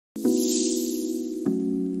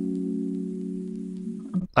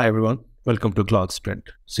Hi everyone, welcome to Cloud Sprint.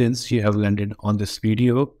 Since you have landed on this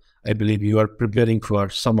video, I believe you are preparing for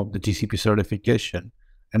some of the GCP certification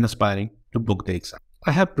and aspiring to book the exam.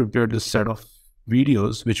 I have prepared this set of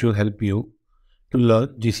videos which will help you to learn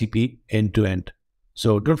GCP end to end.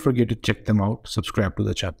 So don't forget to check them out, subscribe to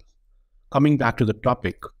the channel. Coming back to the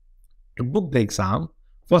topic, to book the exam,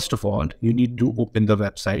 first of all, you need to open the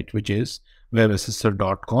website, which is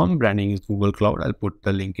webassessor.com. Branding is Google Cloud. I'll put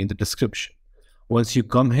the link in the description. Once you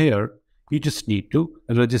come here, you just need to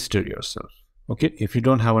register yourself. Okay, if you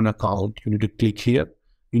don't have an account, you need to click here.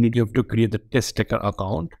 You have to create the test taker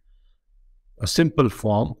account, a simple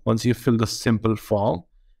form. Once you fill the simple form,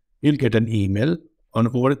 you'll get an email.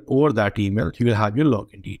 Over that email, you will have your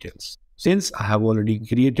login details. Since I have already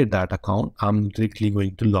created that account, I'm directly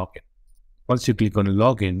going to log in. Once you click on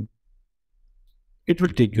login, it will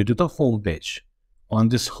take you to the home page. On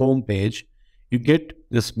this home page, you get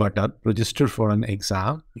this button, register for an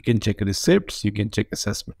exam. You can check receipts, you can check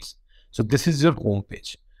assessments. So this is your home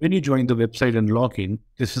page. When you join the website and log in,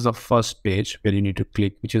 this is the first page where you need to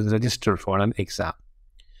click, which is register for an exam.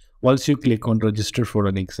 Once you click on register for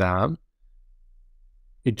an exam,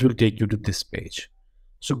 it will take you to this page.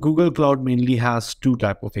 So Google Cloud mainly has two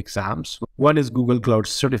types of exams. One is Google Cloud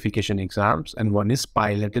certification exams and one is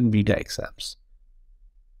pilot and beta exams.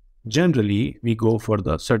 Generally, we go for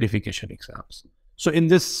the certification exams. So in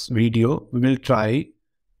this video, we will try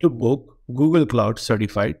to book Google Cloud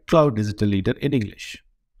Certified Cloud Digital Leader in English.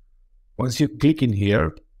 Once you click in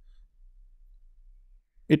here,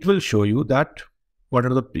 it will show you that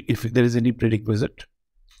if there is any prerequisite,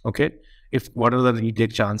 okay, what are the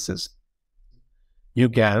retake chances. You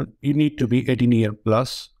need to be 18 years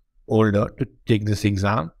plus older to take this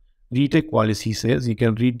exam. Retake policy says you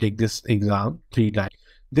can retake this exam 3 times.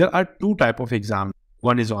 There are two types of exams.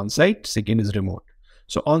 One is on-site, second is remote.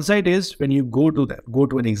 So on-site is when you go to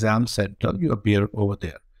an exam center, you appear over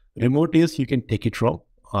there. Remote is you can take it from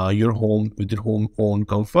your home with your own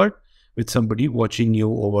comfort with somebody watching you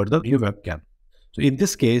over your webcam. So in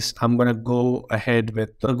this case, I'm gonna go ahead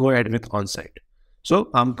with on-site. So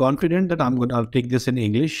I'm confident that I'll take this in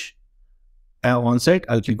English. On-site,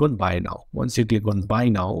 I'll click on buy now. Once you click on buy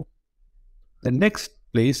now, the next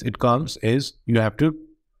place it comes is you have to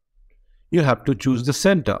choose the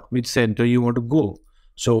center, which center you want to go.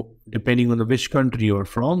 So depending on which country you're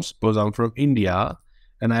from, suppose I'm from India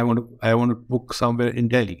and I want to book somewhere in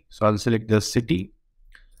Delhi. So I'll select the city.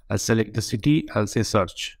 I'll say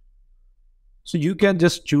search. So you can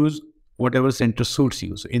just choose whatever center suits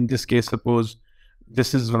you. So in this case, suppose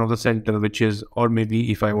this is one of the center or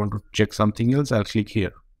maybe if I want to check something else, I'll click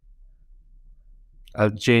here.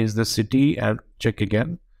 I'll change the city and check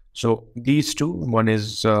again. So these two, one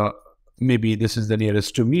is maybe this is the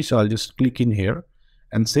nearest to me. So I'll just click in here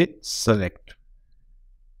and say select.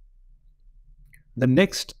 The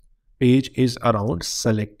next page is around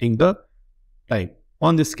selecting the time.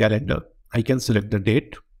 On this calendar, I can select the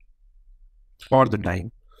date or the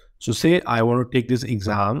time. So say I want to take this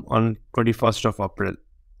exam on 21st of April.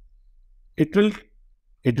 It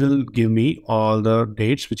will give me all the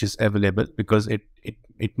dates which is available because it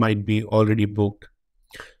might be already booked.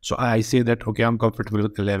 So I say that, okay, I'm comfortable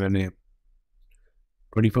with 11 a.m.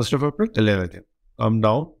 21st of April, 11 a.m. Come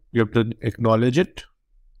down, you have to acknowledge it,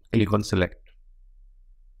 click on select.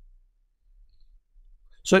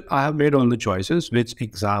 So I have made all the choices, which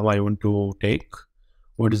exam I want to take,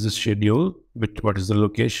 what is the schedule, what is the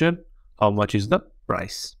location, how much is the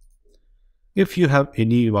price. If you have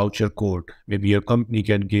any voucher code, maybe your company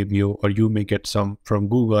can give you, or you may get some from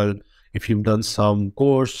Google, if you've done some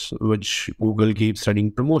course which Google gives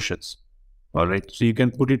studying promotions. All right, so you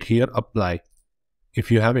can put it here, apply, if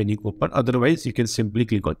you have any coupon. Otherwise, you can simply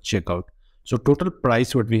click on checkout. So total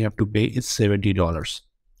price what we have to pay is $70.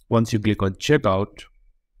 Once you click on checkout,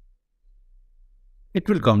 it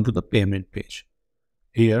will come to the payment page.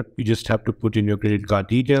 Here, you just have to put in your credit card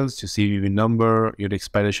details, your CVV number, your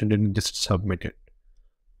expiration date, and just submit it.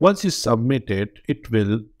 Once you submit it, it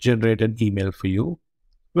will generate an email for you,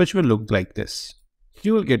 which will look like this.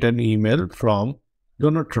 You will get an email from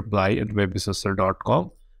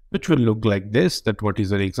do-not-reply@webassessor.com, which will look like this, that what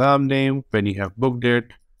is your exam name, when you have booked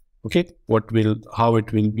it, okay, how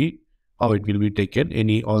it will be taken,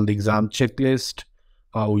 all the exam checklist,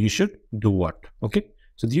 how you should do what, okay.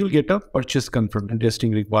 So you'll get a purchase confirmation,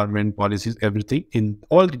 testing requirement, policies, everything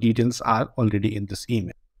all the details are already in this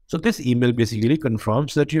email. So this email basically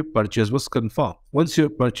confirms that your purchase was confirmed. Once your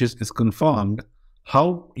purchase is confirmed,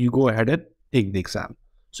 how you go ahead and take the exam.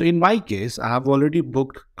 So in my case, I have already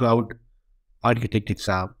booked Cloud Architect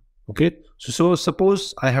exam. Okay. So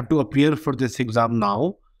suppose I have to appear for this exam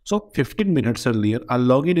now. So 15 minutes earlier, I'll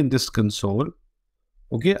log in this console.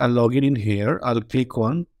 Okay, I'll log in here. I'll click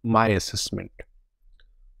on My Assessment.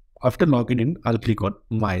 After logging in, I'll click on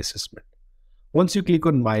My Assessment. Once you click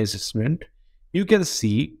on My Assessment, you can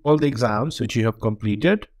see all the exams which you have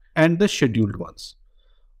completed and the scheduled ones.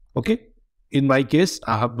 Okay, in my case,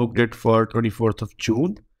 I have booked it for 24th of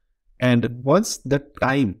June. And once the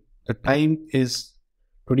time is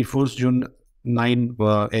 24th June 9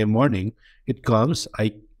 a.m. morning, it comes,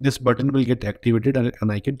 this button will get activated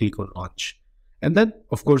and I can click on launch. And then,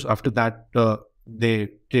 of course, after that, they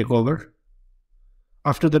take over.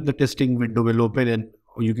 After that, the testing window will open and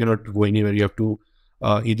you cannot go anywhere. You have to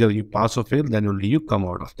either you pass or fail, then only you come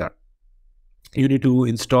out of that. You need to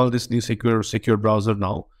install this new secure browser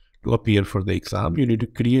now to appear for the exam. You need to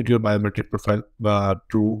create your biometric profile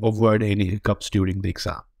to avoid any hiccups during the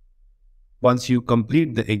exam. Once you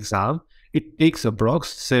complete the exam, it takes approx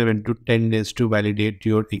 7 to 10 days to validate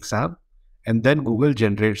your exam, and then Google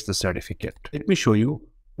generates the certificate. Let me show you,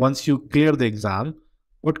 once you clear the exam,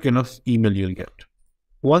 what kind of email you'll get.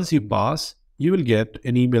 Once you pass, you will get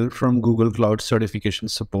an email from Google Cloud Certification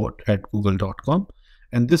Support at google.com.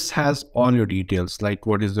 And this has all your details, like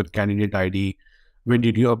what is the candidate ID, when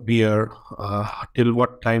did you appear, till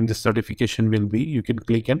what time the certification will be. You can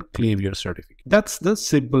click and claim your certificate. That's the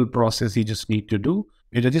simple process you just need to do.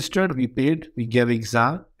 We registered, we paid, we gave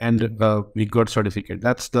exam, and we got certificate.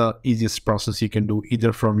 That's the easiest process you can do,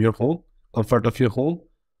 either from your home, comfort of your home,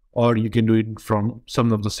 or you can do it from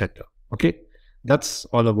some of the center. Okay, that's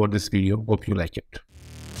all about this video. Hope you like it.